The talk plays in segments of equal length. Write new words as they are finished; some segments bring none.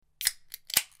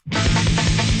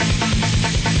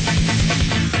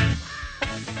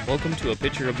Welcome to A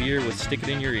Pitcher of Beer with Stick It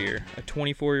In Your Ear, a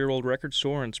 24-year-old record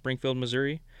store in Springfield,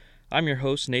 Missouri. I'm your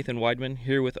host, Nathan Weidman,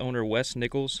 here with owner Wes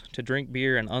Nichols to drink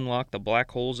beer and unlock the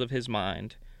black holes of his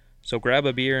mind. So grab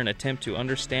a beer and attempt to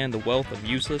understand the wealth of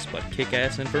useless but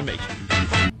kick-ass information.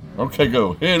 Okay,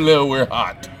 go. Hello, we're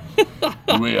hot.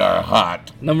 We are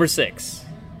hot. Number 6.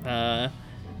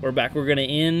 We're back. We're going to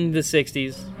end the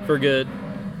 60s for good.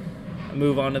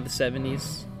 Move on to the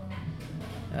 70s.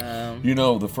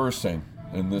 The first thing,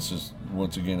 and this is,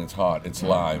 once again, it's hot. It's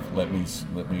live. Let me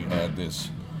add this.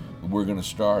 We're going to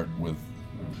start with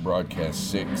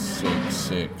broadcast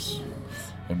 666.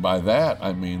 And by that,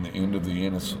 I mean the end of the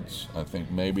Innocence. I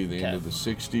think maybe the end of the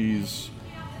 60s.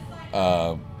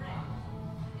 On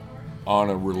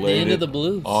a related, the end of the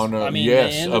blues.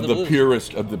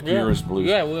 The purest blues.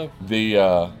 Yeah, well,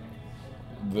 the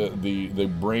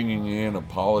bringing in of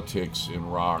politics in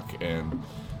rock and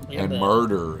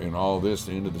murder and all this.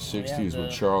 The end of the 60s with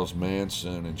Charles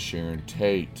Manson and Sharon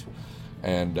Tate,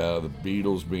 and the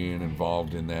Beatles being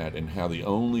involved in that, and how the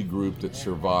only group that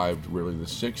survived really the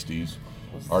 60s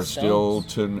are still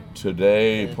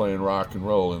today playing rock and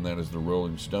roll, and that is the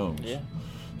Rolling Stones. Yeah.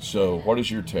 So, what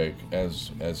is your take as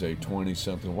a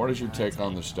 20-something? What is your take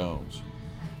on the Stones?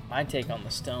 My take on the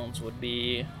Stones would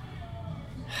be,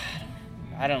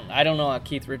 I don't know how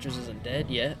Keith Richards isn't dead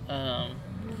yet.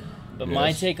 But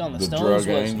my take on the Stones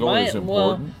was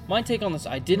my take on this.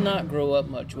 I did not grow up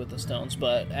much with the Stones,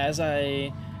 but as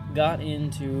I got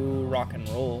into rock and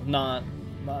roll, not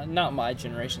my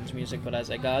generation's music, but as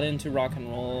I got into rock and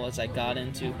roll, as I got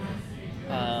into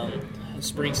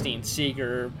Springsteen,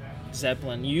 Seeger,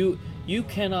 Zeppelin, you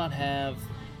cannot have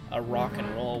a rock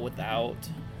and roll without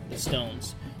the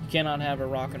Stones. You cannot have a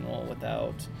rock and roll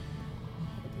without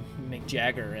Mick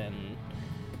Jagger and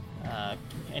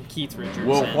Keith Richards.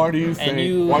 Well, why do you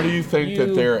think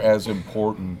that they're as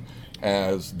important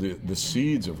as the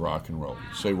seeds of rock and roll?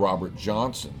 Say Robert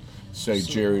Johnson, say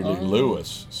Jerry Lee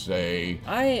Lewis, say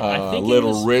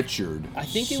Little Richard. I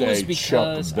think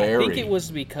it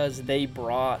was because they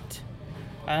brought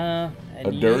a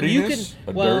dirtiness.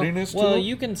 Well,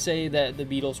 you can say that the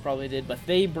Beatles probably did, but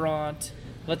they brought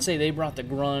the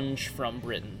grunge from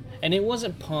Britain, and it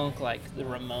wasn't punk like the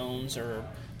Ramones or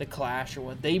the Clash or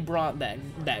what. They brought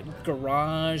that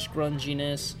garage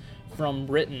grunginess from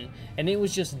Britain, and it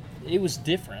was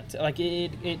different. Like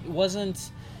it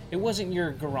wasn't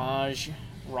your garage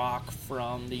rock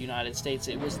from the United States.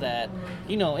 It was that,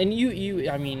 and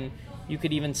you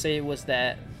could even say it was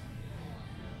that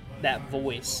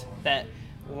voice, that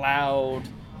loud,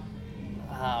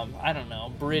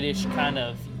 British kind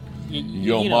of.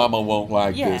 Mama won't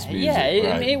like this music. Yeah,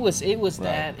 right? it was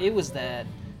that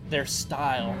their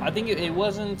style. I think it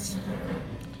wasn't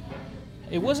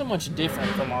much different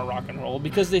from our rock and roll,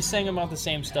 because they sang about the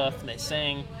same stuff. They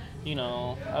sang,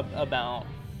 about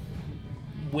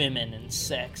women and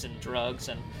sex and drugs,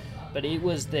 but it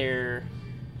was their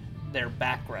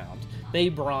background. They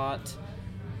brought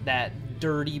that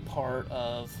dirty part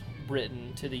of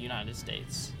Britain to the United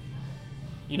States.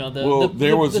 The stuff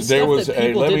that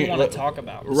people didn't want to talk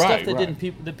about. Stuff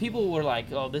that the people were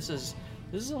like, oh, this is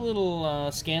a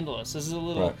little scandalous. This is a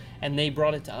little, and they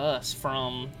brought it to us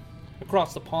from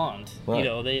across the pond.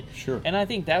 Right. Sure. And I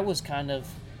think that was kind of,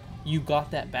 you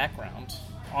got that background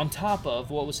on top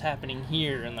of what was happening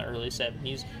here in the early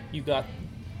 70s. You got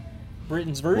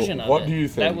Britain's version of it. What do you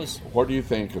think? What do you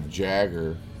think of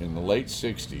Jagger in the late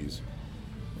 60s?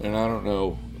 And I don't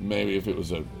know, maybe if it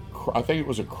was I think it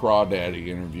was a Crawdaddy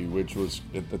interview, which was,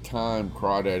 at the time,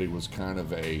 Crawdaddy was kind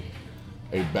of a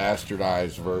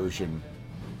bastardized version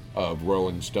of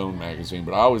Rolling Stone magazine.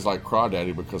 But I always liked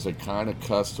Crawdaddy because they kind of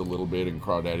cussed a little bit in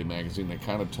Crawdaddy magazine. They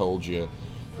kind of told you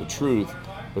the truth.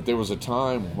 But there was a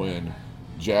time when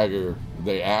Jagger,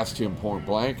 they asked him point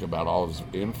blank about all his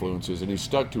influences, and he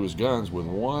stuck to his guns with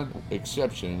one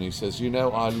exception. And he says,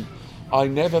 I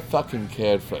never fucking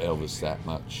cared for Elvis that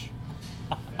much.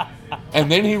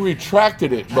 And then he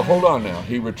retracted it. But hold on now.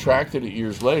 He retracted it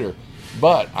years later.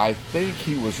 But I think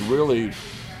he was really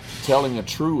telling a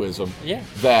truism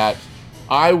that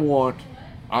I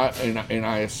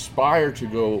aspire to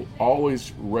go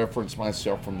always reference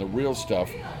myself from the real stuff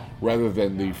rather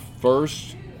than the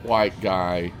first white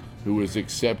guy who was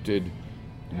accepted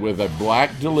with a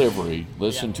black delivery.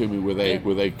 Listen to me, with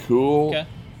a cool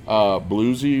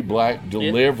bluesy black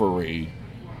delivery,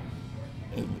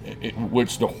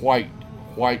 which the white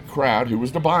crowd, who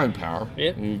was the buying power,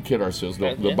 we kid ourselves,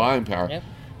 the buying power,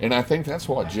 and I think that's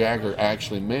what Jagger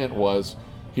actually meant, was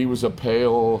he was a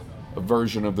pale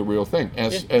version of the real thing,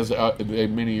 as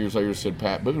many years later said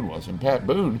Pat Boone was. And Pat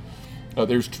Boone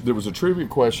There was a trivia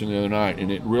question the other night,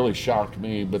 and it really shocked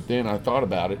me. But then I thought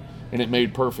about it, and it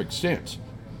made perfect sense.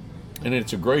 And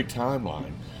it's a great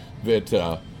timeline. That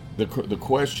the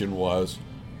question was,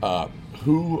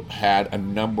 who had a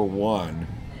number one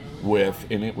with,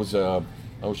 and it was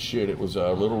it was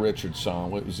a Little Richard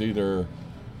song. It was either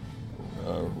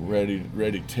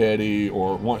Ready Teddy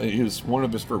or he was one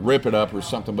of his for Rip It Up or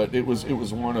something. But it was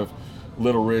one of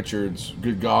Little Richard's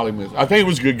Good Golly Miss. I think it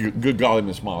was Good Golly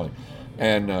Miss Molly.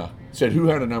 And said, who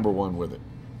had a number one with it?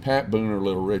 Pat Boone or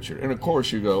Little Richard? And of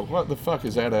course you go, what the fuck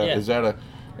is that? Is that a?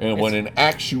 And when in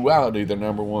actuality the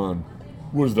number one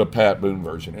was the Pat Boone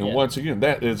version. And once again,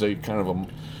 that is a kind of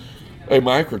a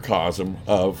microcosm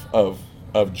of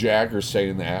Jagger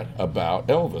saying that about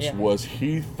Elvis. Yeah. Was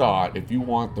he thought if you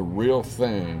want the real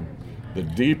thing, the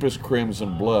deepest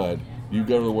crimson blood, you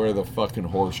go to where the fucking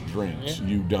horse drinks. Yeah.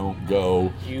 You don't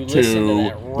go to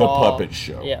the puppet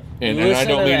show. Yeah. And I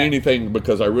don't mean anything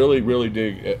because I really, really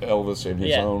dig Elvis in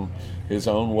his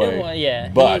own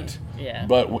way. But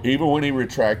even when he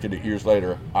retracted it years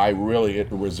later, it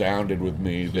resounded with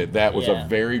me that was a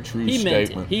very true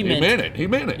statement. He meant it. He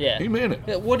meant it. Yeah. He meant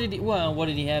it. What did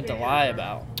he have to lie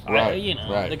about? Right.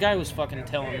 The guy was fucking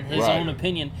telling his own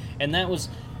opinion, and that was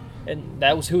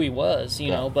who he was,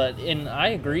 know. But I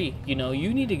agree, you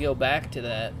need to go back to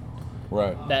that,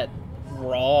 that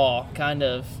raw kind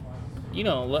of,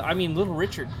 Little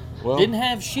Richard didn't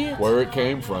have shit. Where it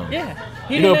came from. Yeah,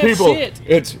 he didn't have shit.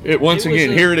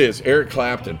 Here it is, Eric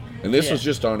Clapton, and this was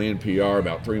just on NPR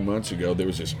about 3 months ago. There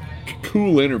was this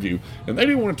cool interview, and they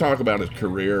didn't want to talk about his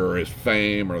career or his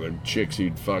fame or the chicks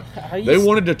he'd fucked. They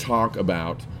wanted to talk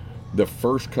about the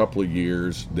first couple of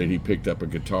years that he picked up a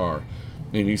guitar.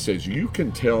 And he says, you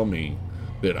can tell me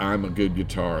that I'm a good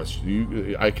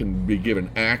guitarist. I can be given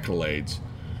accolades.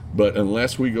 But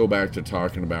unless we go back to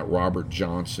talking about Robert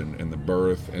Johnson and the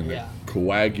birth and the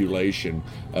coagulation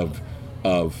of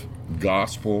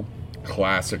gospel,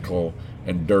 classical,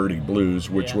 and dirty blues,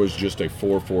 which was just a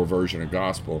 4/4 version of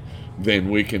gospel, then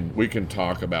we can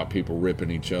talk about people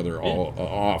ripping each other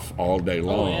off all day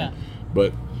long.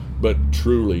 But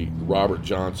truly, Robert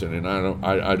Johnson, and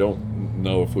I don't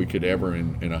know if we could ever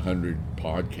in 100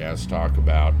 podcasts talk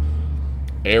about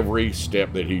every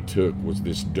step that he took was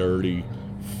this dirty,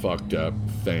 fucked up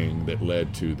thing that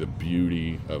led to the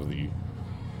beauty of the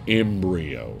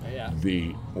embryo,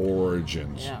 the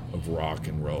origins of rock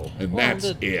and roll. And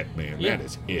that's it, man. That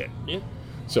is it. Yeah.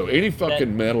 So any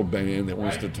fucking metal band that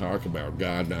wants to talk about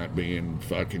God not being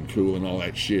fucking cool and all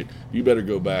that shit, you better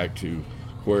go back to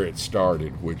where it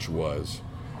started, which was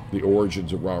the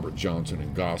origins of Robert Johnson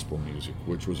and gospel music,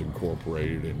 which was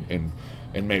incorporated and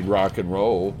made rock and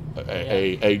roll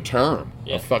a term,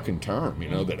 a fucking term,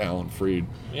 that Alan Freed,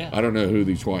 I don't know who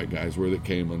these white guys were that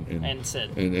came and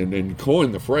said and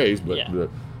coined the phrase, but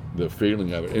the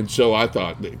feeling of it. And so I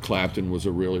thought that Clapton was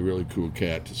a really, really cool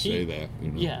cat to say that.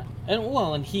 Yeah,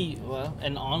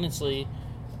 and honestly,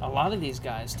 a lot of these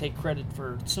guys take credit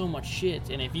for so much shit,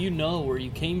 and if you know where you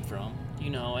came from,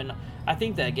 and I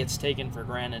think that gets taken for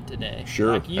granted today.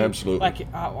 Sure, absolutely.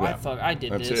 I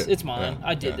did this. It's mine.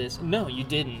 I did this. No, you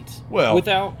didn't. Well,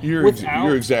 you're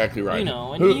exactly right.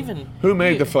 Who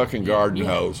made the fucking garden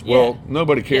hose? Well,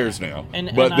 nobody cares now.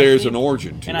 But there's an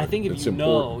origin to it. And I think if you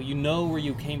know where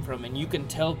you came from, and you can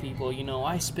tell people,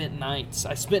 I spent nights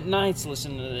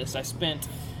listening to this. I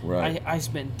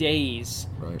spent days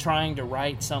trying to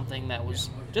write something that was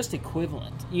just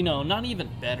equivalent. Not even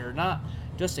better, not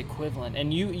just equivalent.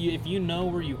 And you if you know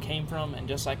where you came from, and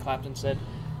just like Clapton said,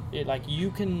 you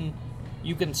can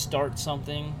start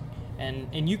something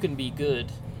and you can be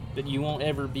good, but you won't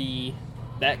ever be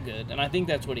that good. And I think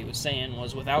that's what he was saying,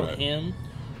 was without him,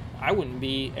 I wouldn't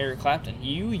be Eric Clapton.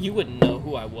 You wouldn't know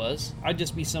who I was. I'd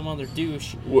just be some other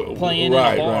douche playing in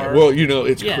a bar. Right. Well,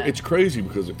 it's crazy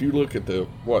because if you look at the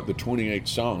 28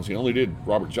 songs,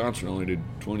 Robert Johnson only did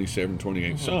 27,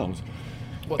 28 songs.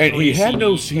 And he had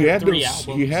no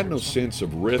sense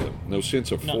of rhythm, no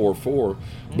sense of 4/4,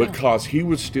 because he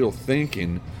was still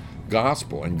thinking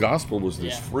gospel, and gospel was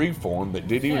this free form that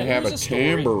didn't even have a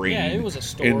tambourine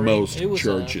in most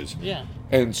churches.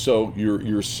 And so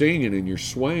you're singing and you're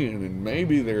swaying, and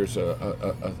maybe there's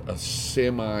a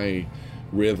semi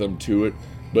rhythm to it,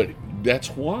 but that's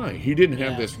why he didn't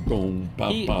have this boom,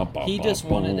 bop, bop, bop. He just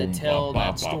wanted to tell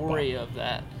that story of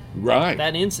that. Right.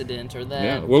 That incident or that.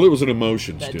 Yeah. Well, it was an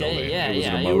emotion that still. Day. It was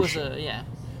an emotion.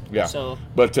 Yeah. So,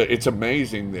 but it's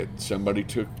amazing that somebody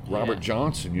took Robert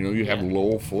Johnson. You had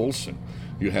Lowell Fulson,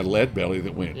 you had Leadbelly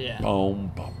that went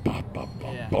boom, bop, bop, bop,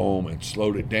 bop, boom, and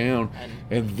slowed it down,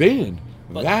 and then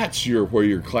that's where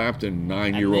your Clapton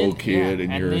 9-year-old kid,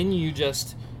 and then you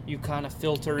just you kind of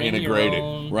filter in your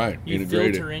own, right? You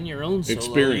filter in your own solo.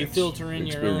 Experience. You filter in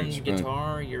your own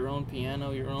guitar, right. Your own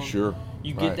piano, your own. Sure.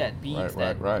 You get that beat,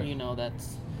 that you know,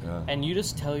 that's, and you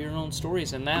just tell your own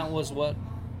stories, and that was what.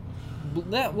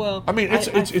 I mean,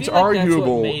 it's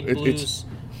arguable.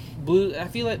 Blues. I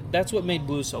feel like that's what made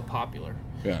blues so popular.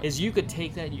 Yeah. Is you could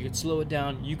take that, you could slow it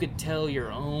down, you could tell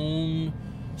your own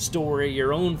story,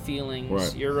 your own feelings,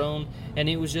 right. your own, and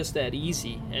it was just that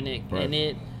easy, and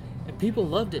people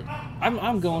loved it.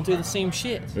 I'm going through the same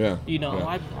shit. Yeah. You know,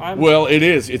 yeah. Well, it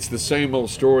is. It's the same old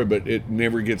story, but it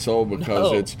never gets old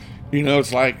because it's. You know,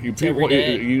 it's like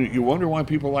you wonder why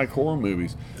people like horror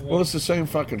movies. Yeah. Well, it's the same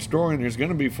fucking story, and there's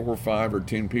going to be 4 or 5 or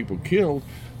 10 people killed,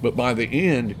 but by the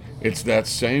end, it's that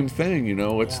same thing. You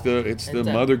know, it's the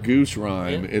Mother Goose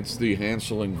rhyme. Yeah. It's the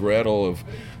Hansel and Gretel of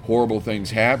horrible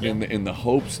things happening in the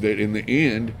hopes that in the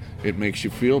end it makes you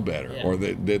feel better, or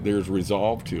that there's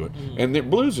resolve to it. And the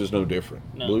blues is no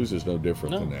different. No. Blues is no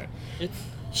different than that.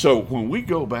 So when we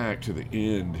go back to the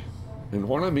end. And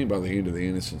what I mean by the end of the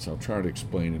innocence, I'll try to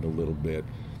explain it a little bit.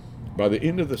 By the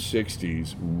end of the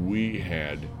 60s, we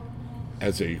had,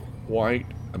 as a white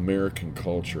American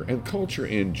culture, and culture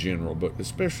in general, but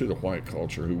especially the white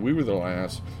culture, we were the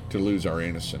last to lose our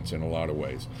innocence in a lot of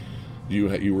ways. You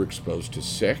were exposed to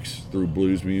sex through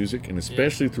blues music, and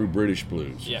especially through British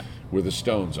blues. Yeah. With the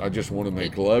Stones, I Just Want to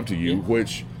Make Love to You,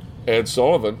 which Ed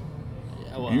Sullivan...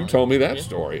 Well, you told me that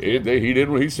story. He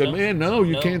didn't. He said, "Man, no,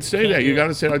 you can't say that. You got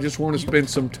to say, I just want to spend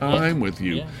some time with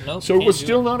you." Yeah, so it was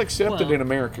still not accepted in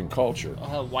American culture to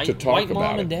talk white about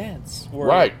mom it. And dads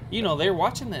were, you know, they're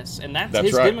watching this, and that's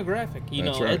his demographic. You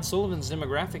know, Ed Sullivan's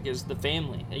demographic is the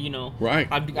family. You know,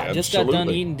 I just got done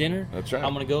eating dinner. That's right.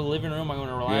 I'm going to go to the living room. I'm going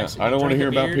to relax. I don't want to hear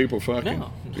about people fucking.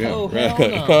 No, hell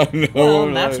no. Well,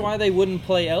 and that's why they wouldn't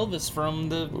play Elvis from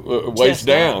the waist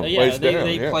down. Yeah,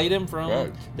 they played him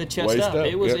from the chest up.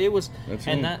 It was,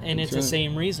 and it's the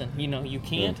same reason. You know, you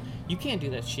can't do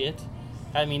that shit.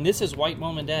 I mean, this is white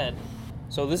mom and dad.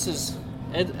 So this is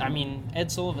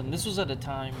Ed Sullivan. This was at a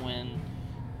time when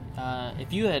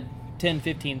if you had 10,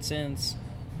 15 cents,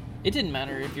 it didn't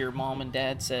matter if your mom and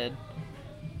dad said,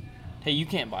 "Hey, you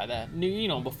can't buy that." You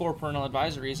know, before parental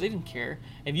advisories, they didn't care.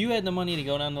 If you had the money to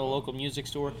go down to the local music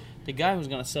store, the guy was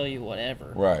going to sell you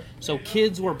whatever. Right. So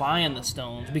kids were buying the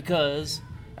Stones because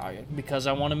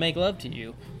I want to make love to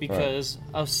you, because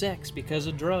of sex, because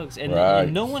of drugs,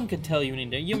 and no one could tell you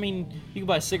anything. You mean you could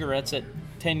buy cigarettes at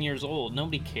 10 years old?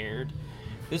 Nobody cared.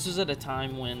 This was at a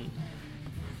time when,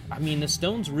 the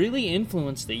Stones really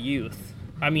influenced the youth.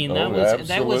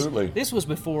 This was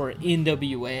before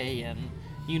NWA and.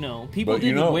 You know, people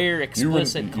didn't wear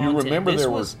explicit content. You remember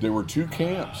there were 2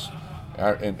 camps,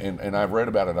 and I've read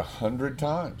about it 100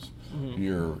 times. Mm-hmm.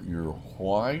 Your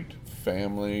white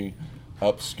family,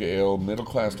 upscale, middle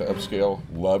class to upscale,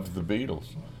 loved the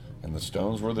Beatles, and the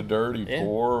Stones were the dirty,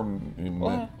 poor,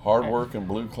 hardworking,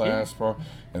 blue class,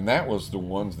 and that was the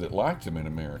ones that liked them in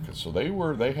America. So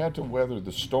they had to weather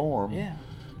the storm,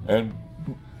 and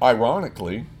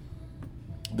ironically.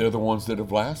 They're the ones that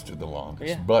have lasted the longest.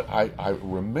 Yeah. But I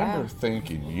remember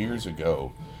thinking years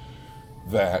ago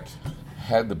that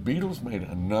had the Beatles made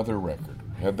another record,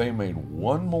 had they made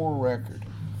one more record,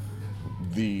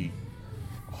 the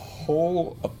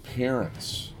whole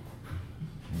appearance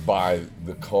by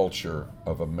the culture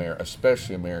of America,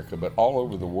 especially America, but all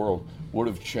over the world, would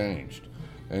have changed.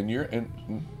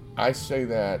 And I say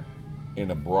that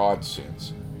in a broad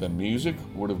sense. The music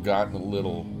would have gotten a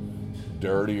little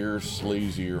dirtier,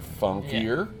 sleazier,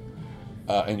 funkier,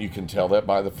 and you can tell that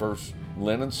by the first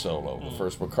Lennon solo, the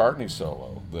first McCartney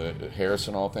solo, the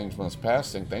Harrison All Things Must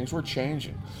Pass thing. Things were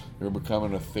changing. They were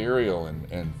becoming ethereal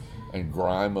and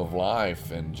grime of life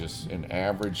and just an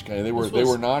average kind. They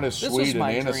were not as sweet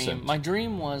and innocent. My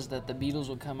dream was that the Beatles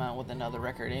would come out with another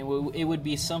record, and it would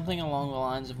be something along the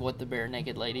lines of what the Bare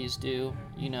Naked Ladies do.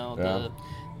 You know,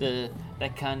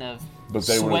 that kind of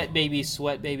sweat baby,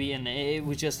 and it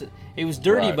was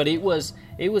dirty, but it was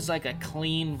like a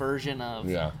clean version of.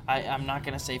 Yeah. I'm not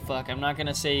gonna say fuck. I'm not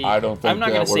gonna say. I don't think I'm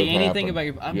not gonna say anything about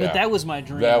your. But that was my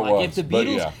dream. If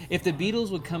the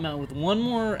Beatles would come out with one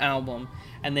more album,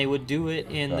 and they would do it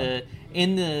in the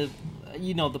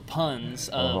the puns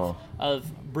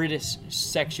of British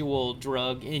sexual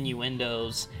drug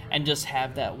innuendos, and just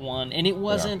have that one. And it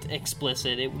wasn't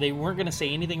explicit. They weren't going to say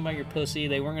anything about your pussy.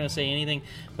 They weren't going to say anything.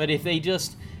 But if they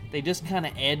just kind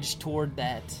of edged toward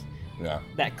that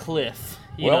cliff.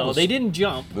 They didn't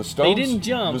jump. The Stones, they didn't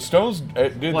jump. The Stones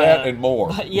did that and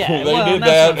more. They did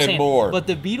that and more. But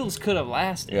the Beatles could have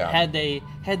lasted had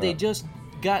they just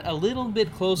got a little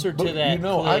bit closer to that. You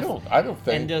know, I don't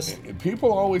think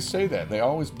people always say that. They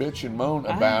always bitch and moan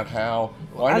about how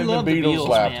why didn't the Beatles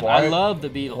last? Man. I love the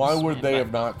Beatles. Why would they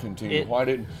have not continued? Why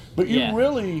didn't? But you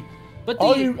really. But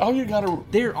all you got to.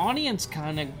 Their audience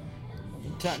kind of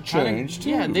changed too.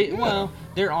 Yeah, well,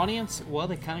 their audience,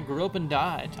 they kind of grew up and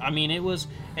died. I mean, it was,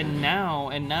 and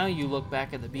now you look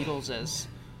back at the Beatles as,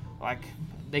 like,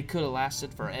 they could have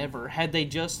lasted forever had they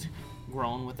just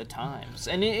grown with the times.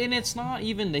 And it's not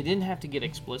even, they didn't have to get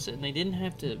explicit, and they didn't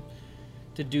have to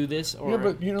do this or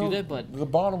do that. But the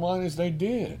bottom line is they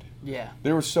did. Yeah,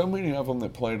 there were so many of them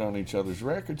that played on each other's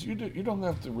records. You don't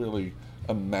have to really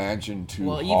imagine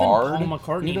too hard. Even Paul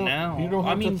McCartney now. You don't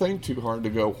have to think too hard to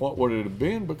go, what would it have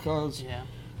been? Because,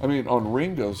 I mean, on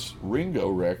Ringo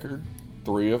record,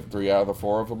 three out of the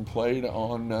four of them played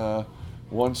on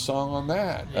one song on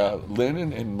that. Yeah.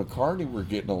 Lennon and McCartney were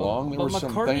getting along. There were some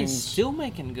things. McCartney's still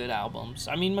making good albums.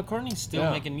 I mean, McCartney's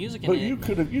still making music. But you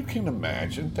can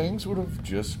imagine things would have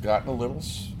just gotten a little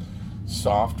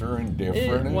softer and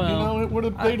different. It would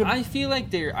have. I feel like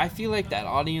that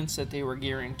audience that they were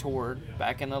gearing toward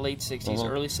back in the late '60s,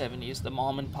 early '70s, the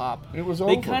mom and pop. It was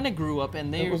over. They kind of grew up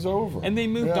and it was over, and they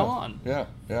moved on. Yeah,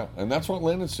 and that's what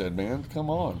Lennon said, man. Come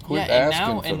on, quit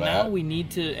asking for that. Now we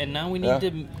need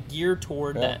to gear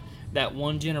toward that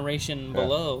one generation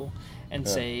below. And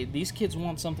say, these kids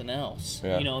want something else.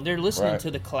 Yeah. They're listening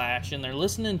to The Clash, and they're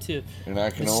listening to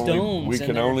the Stones. We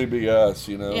can only be us,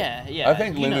 Yeah. I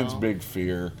think Lennon's big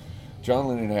fear, John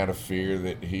Lennon had a fear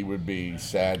that he would be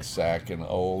sad sack and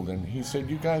old, and he said,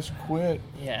 you guys quit.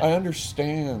 Yeah. I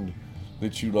understand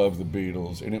that you love the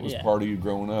Beatles, and it was part of you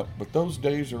growing up, but those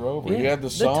days are over. He had the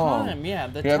song. He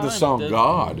had the song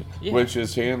God, which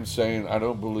is him saying, I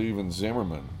don't believe in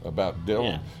Zimmerman about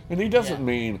Dylan. Yeah. And he doesn't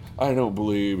mean, I don't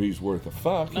believe he's worth a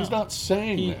fuck. No. He's not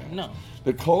saying that. No.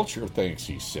 The culture thinks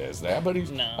he says that, but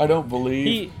I don't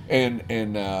believe in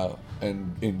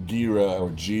Gira or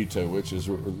Jita, which is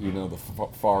the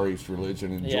Far East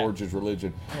religion and George's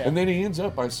religion, and then he ends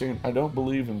up by saying, "I don't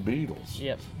believe in Beatles.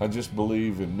 Yep. I just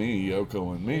believe in me,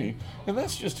 Yoko and me," and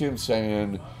that's just him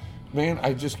saying, "Man,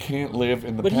 I just can't live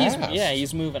in the past."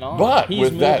 He's moving on. But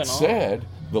with that said,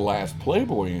 the last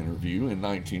Playboy interview in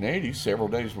 1980, several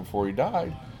days before he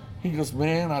died, he goes,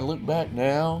 "Man, I look back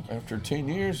now after 10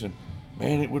 years and."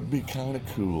 Man, it would be kind of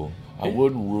cool. I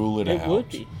wouldn't rule it out. It would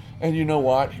be. And you know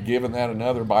what? Given that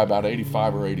another by about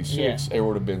 85 or 86, there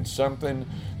would have been something.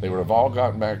 They would have all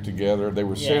gotten back together. They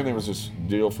were saying there was this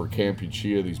deal for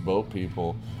Kampuchea, these boat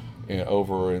people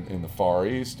over in the Far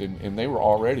East, and they were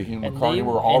already, he and McCartney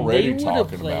were already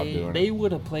talking about doing it. They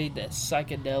would have played that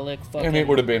psychedelic fucking... And it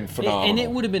would have been phenomenal. And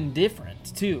it would have been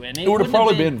different, too. And it would have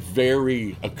probably been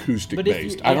very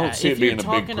acoustic-based. I don't see it being a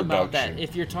big production.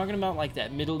 If you're talking about like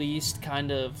that Middle East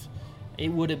kind of... It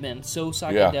would have been so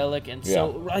psychedelic and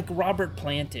so like Robert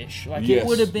Plant-ish. Like it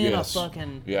would have been a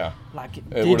fucking like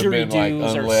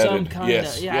didgeridoos or some kind of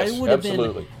it would have been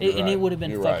and it would have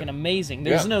been fucking amazing.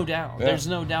 There's no doubt. There's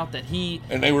no doubt that he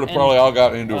and they would have probably all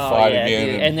gotten into a fight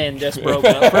again and then just broke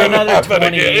up for another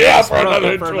 20 years. For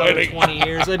another 20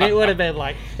 years, and it would have been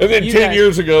like. And then 10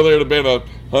 years ago, there would have been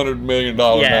 $100 million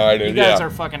night. You guys are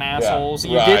fucking assholes.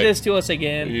 You did this to us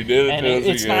again. You did it to us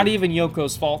again. It's not even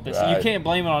Yoko's fault. You can't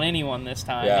blame it on anyone this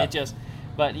time. It just,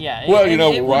 but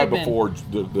right before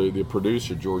the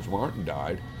producer George Martin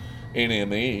died,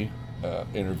 NME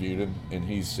interviewed him, and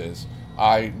he says,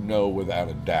 "I know without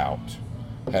a doubt,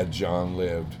 had John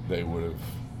lived, they would have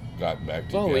gotten back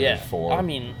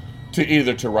together to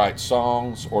either to write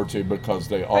songs or to because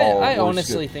they all. I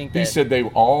honestly think he said they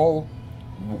all."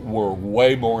 Were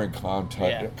way more in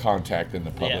contact than the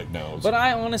public knows. But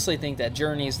I honestly think that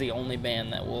Journey's the only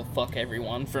band that will fuck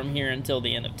everyone from here until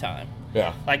the end of time.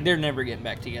 Yeah. Like they're never getting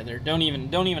back together. Don't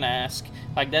even ask.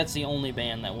 Like that's the only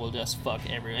band that will just fuck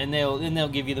everyone, and they'll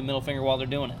give you the middle finger while they're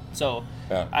doing it. So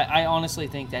I honestly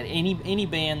think that any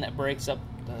band that breaks up,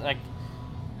 like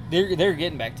they're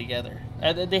getting back together.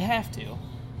 They have to.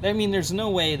 I mean, there's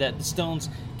no way that the Stones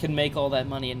can make all that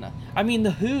money. I mean, The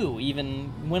Who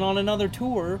even went on another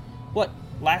tour,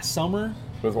 last summer?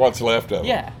 With what's left of it.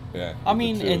 Yeah. I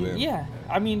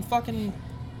mean, fucking,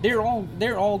 they're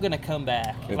all going to come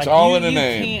back. It's all in the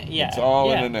name. It's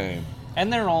all in the name.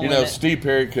 And they're all Steve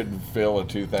Perry couldn't fill a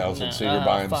 2,000-seater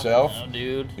by himself. No,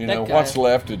 dude. What's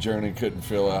left of Journey couldn't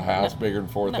fill a house bigger than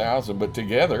 4,000, but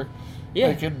together...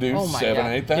 They could do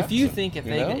 7,000-8,000. If you think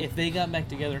if they got back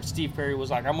together and Steve Perry was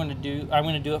like, I'm gonna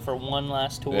do it for one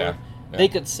last tour, they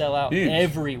could sell out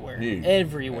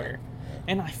everywhere.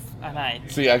 And I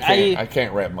see. I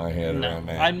can't wrap my head around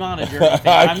that. I'm not a Journey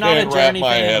fan. I'm not a Journey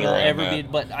fan. Will ever be,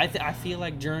 but I feel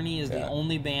like Journey is the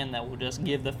only band that will just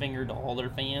give the finger to all their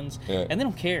fans, and they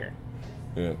don't care.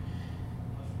 Yeah.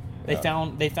 They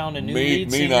found a new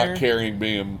lead singer. Me not caring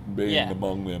being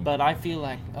among them. But I feel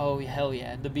like, oh hell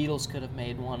yeah, the Beatles could have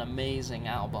made one amazing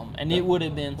album, and it would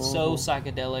have been so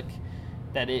psychedelic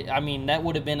that that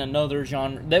would have been another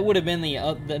genre. That would have been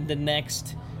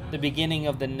the beginning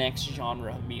of the next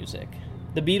genre of music.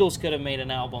 The Beatles could have made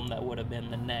an album that would have been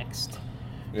the next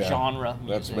genre of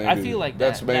music. I feel like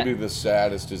that's maybe the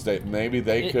saddest is that maybe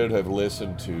they could have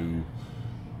listened to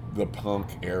the punk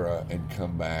era and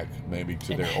come back maybe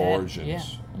to their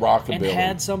origins, rockabilly, and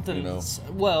had something.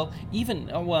 Well, I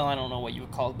don't know what you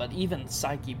would call it, but even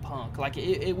psyche punk, like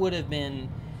it would have been.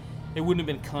 It wouldn't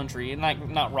have been country, and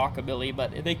not rockabilly,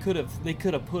 but they could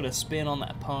have put a spin on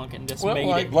that punk and just made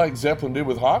it like Zeppelin did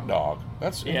with Hot Dog.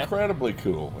 That's incredibly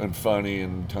cool and funny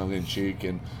and tongue in cheek,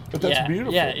 but that's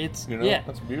beautiful. Yeah,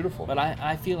 that's beautiful. But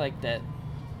I feel like that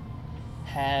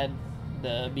had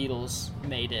the Beatles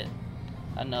made it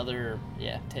another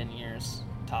 10 years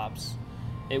tops,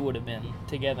 it would have been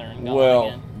together and gone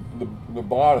again. The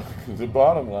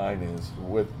bottom line is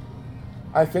with.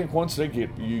 I think once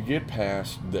you get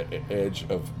past the edge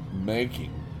of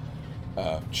making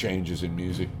changes in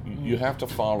music, you have to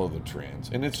follow the trends,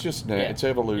 and it's just it's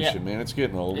evolution, man. It's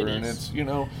getting older, and it's you're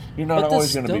not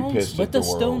always going to be pissed at the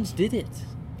world. But the Stones did it,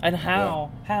 and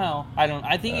how? I don't.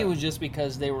 I think it was just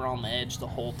because they were on the edge the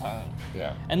whole time.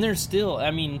 Yeah, and they're still.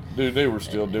 I mean, dude, they were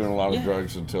still doing a lot of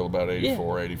drugs until about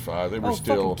 84, 85. They were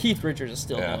still. Keith Richards is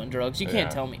still doing drugs. You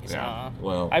can't tell me he's not.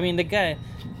 Well, I mean, the guy.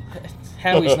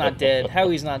 How he's not dead? How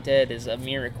he's not dead is a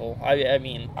miracle. I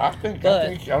don't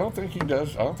think he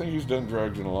does. I don't think he's done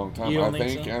drugs in a long time. I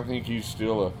think he's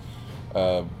still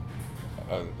a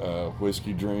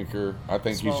whiskey drinker. I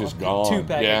think he's just gone.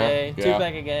 2-pack a day.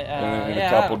 2-pack a day. And a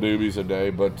couple doobies a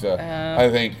day. But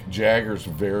I think Jagger's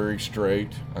very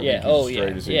straight. I think he's as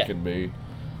straight as he can be.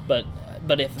 But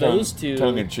if those two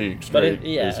tongue in cheek straight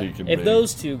as he can be. If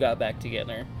those two got back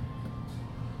together,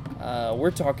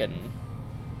 we're talking.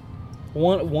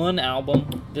 One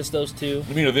album, just those two.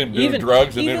 You mean them doing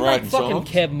drugs and then writing songs? Even like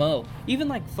fucking Kev Mo. Even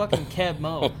like fucking Kev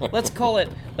Mo. Let's call it.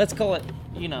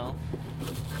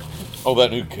 Oh,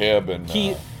 that new Kev and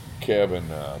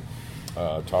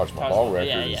Taj Mahal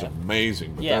record is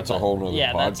amazing, but that's a whole nother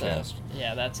podcast.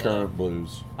 That's Current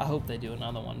Blues. I hope they do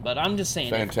another one, but I'm just saying,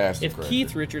 fantastic. If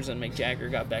Keith Richards and Mick Jagger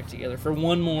got back together for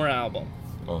one more album.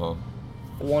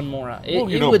 One more out. Blue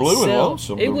and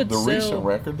Lonesome, the recent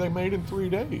record they made in 3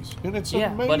 days, and it's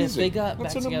amazing. But if they got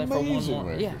back together for one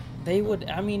more, they would.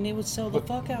 I mean, they would sell the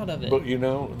fuck out of it. But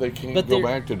they can't go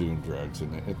back to doing drugs,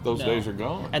 and those days are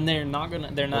gone. And they're not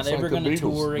gonna. They're not ever gonna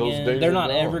tour again. They're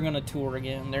not ever gonna tour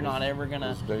again. They're not ever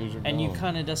gonna. Those days are gone. And you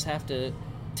kind of just have to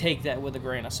take that with a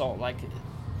grain of salt. Like,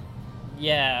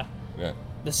 the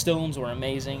Stones were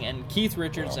amazing, and Keith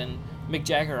Richards and Mick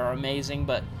Jagger are amazing,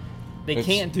 but. They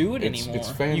can't do it anymore. It's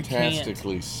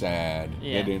fantastically sad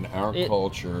that in our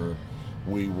culture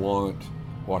we want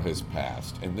what has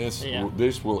passed. And this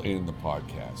will end the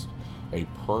podcast. A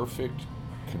perfect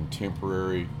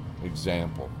contemporary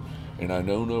example, and I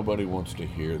know nobody wants to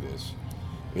hear this,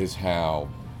 is how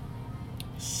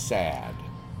sad,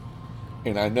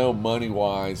 and I know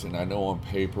money-wise, and I know on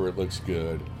paper it looks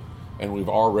good, and we've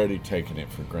already taken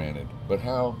it for granted, but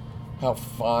how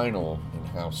final and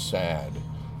how sad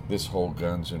this whole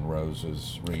Guns N'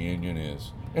 Roses reunion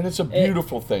is. And it's a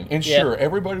beautiful thing. And sure,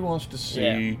 everybody wants to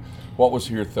see what was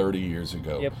here 30 years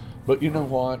ago. Yep. But you know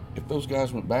what? If those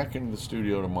guys went back into the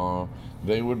studio tomorrow,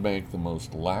 they would make the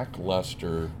most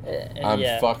lackluster. I'm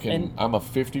a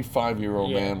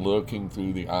 55-year-old man looking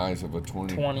through the eyes of a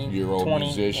 20-year-old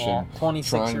musician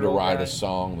trying to write a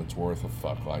song that's worth a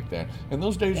fuck like that. And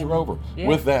those days are over. Yeah.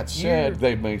 With that said,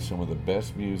 they've made some of the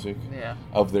best music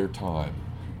of their time.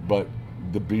 But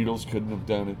the Beatles couldn't have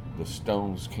done it. The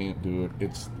Stones can't do it.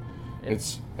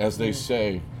 It's as they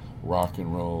say, rock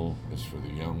and roll is for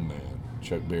the young man.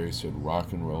 Chuck Berry said,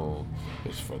 rock and roll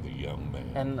is for the young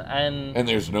man. And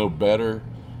there's no better,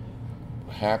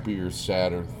 happier,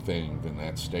 sadder thing than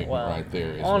that statement right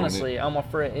there. Honestly, I'm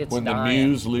afraid it's when dying. The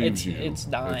muse leaves you. It's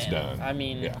dying. It's done. I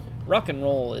mean, rock and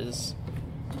roll is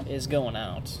going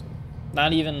out.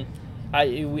 Not even.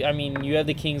 I mean, you have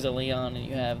the Kings of Leon and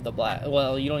you have the Black.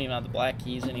 Well, you don't even have the Black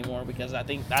Keys anymore because I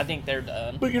think they're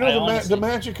done. But you know the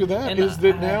magic of that is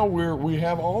that now we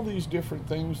have all these different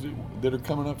things that are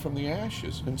coming up from the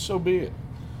ashes, and so be it.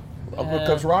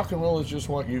 Because rock and roll is just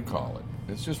what you call it.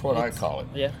 It's just what I call it.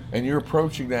 Yeah. And you're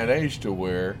approaching that age to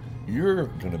where you're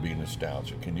going to be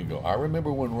nostalgic, and you go, I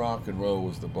remember when rock and roll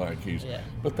was the Black Keys. Yeah.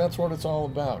 But that's what it's all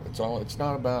about. It's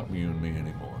not about you and me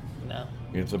anymore. No.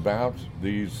 It's about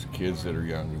these kids that are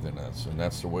younger than us, and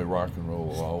that's the way rock and roll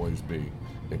will always be.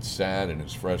 It's sad and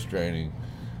it's frustrating,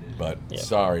 but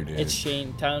sorry, dude. It's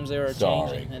changing. Times they are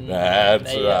sorry. changing.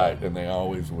 That's right, and they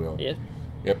always will.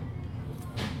 Yep.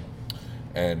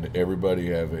 And everybody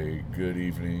have a good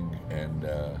evening, and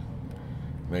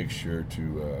make sure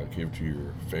to give to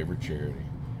your favorite charity.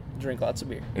 Drink lots of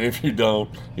beer. And if you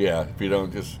don't,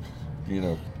 just,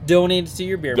 donate it to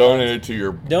your beer donate it to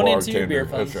your donate bartender. to your beer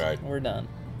funds. That's right. We're done.